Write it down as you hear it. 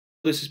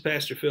This is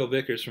Pastor Phil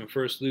Vickers from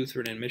First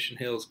Lutheran in Mission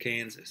Hills,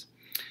 Kansas.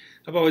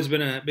 I've always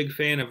been a big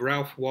fan of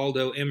Ralph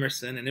Waldo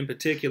Emerson, and in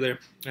particular,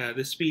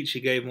 this speech he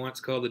gave once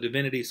called the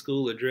Divinity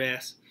School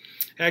Address.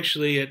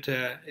 Actually, it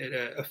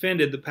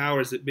offended the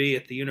powers that be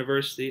at the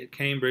university at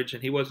Cambridge,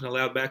 and he wasn't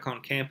allowed back on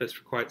campus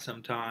for quite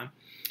some time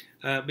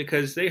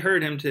because they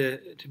heard him to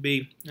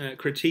be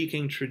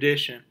critiquing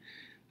tradition.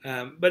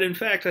 But in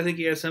fact, I think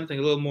he has something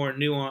a little more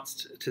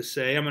nuanced to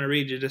say. I'm going to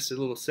read you just a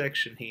little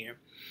section here.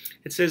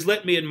 It says,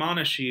 "Let me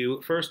admonish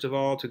you, first of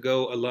all, to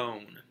go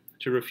alone,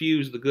 to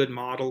refuse the good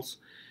models,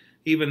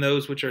 even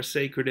those which are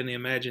sacred in the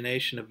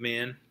imagination of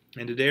men,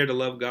 and to dare to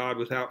love God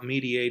without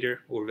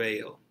mediator or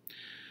veil.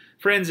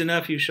 Friends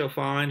enough you shall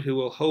find who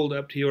will hold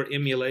up to your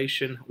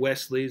emulation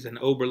Wesleys and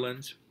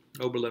Oberlins."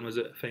 Oberlin was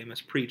a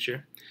famous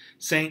preacher.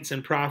 "Saints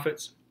and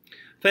prophets.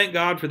 Thank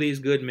God for these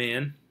good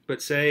men,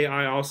 but say,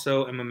 I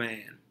also am a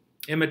man.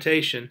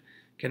 Imitation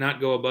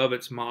cannot go above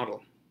its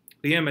model.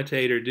 The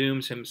imitator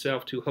dooms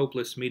himself to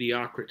hopeless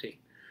mediocrity.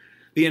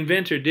 The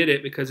inventor did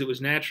it because it was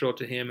natural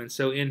to him, and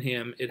so in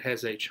him it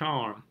has a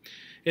charm.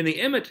 In the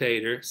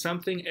imitator,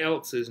 something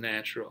else is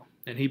natural,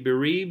 and he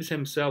bereaves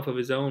himself of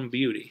his own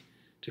beauty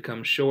to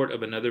come short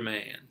of another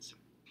man's.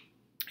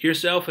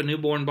 Yourself, a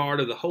newborn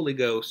bard of the Holy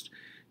Ghost,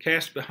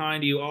 cast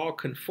behind you all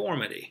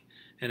conformity,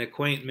 and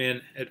acquaint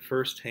men at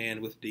first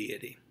hand with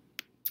deity."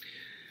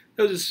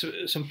 Those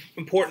are some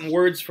important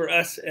words for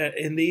us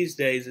in these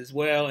days as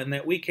well, and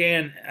that we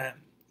can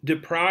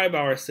deprive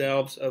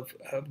ourselves of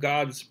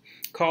God's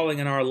calling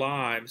in our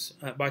lives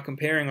by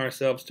comparing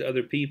ourselves to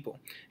other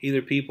people,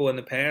 either people in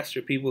the past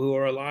or people who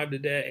are alive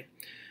today.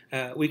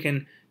 We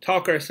can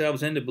talk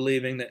ourselves into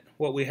believing that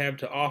what we have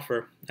to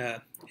offer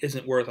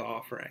isn't worth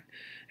offering.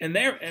 And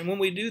when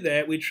we do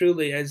that, we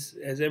truly, as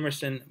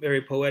Emerson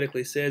very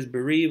poetically says,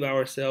 bereave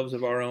ourselves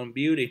of our own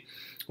beauty.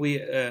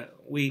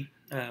 We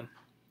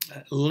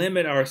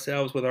limit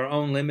ourselves with our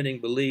own limiting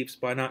beliefs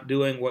by not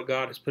doing what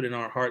God has put in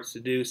our hearts to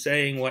do,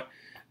 saying what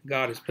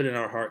God has put in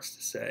our hearts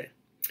to say.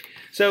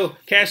 So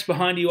cast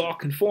behind you all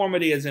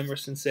conformity, as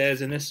Emerson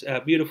says, in this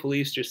beautiful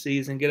Easter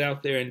season. Get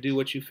out there and do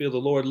what you feel the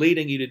Lord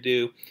leading you to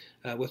do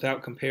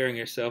without comparing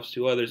yourselves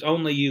to others.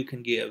 Only you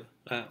can give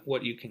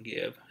what you can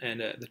give. And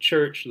the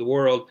church, the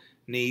world,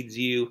 needs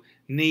you,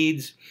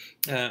 needs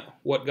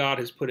what God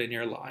has put in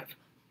your life.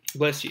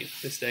 Bless you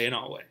this day and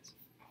always.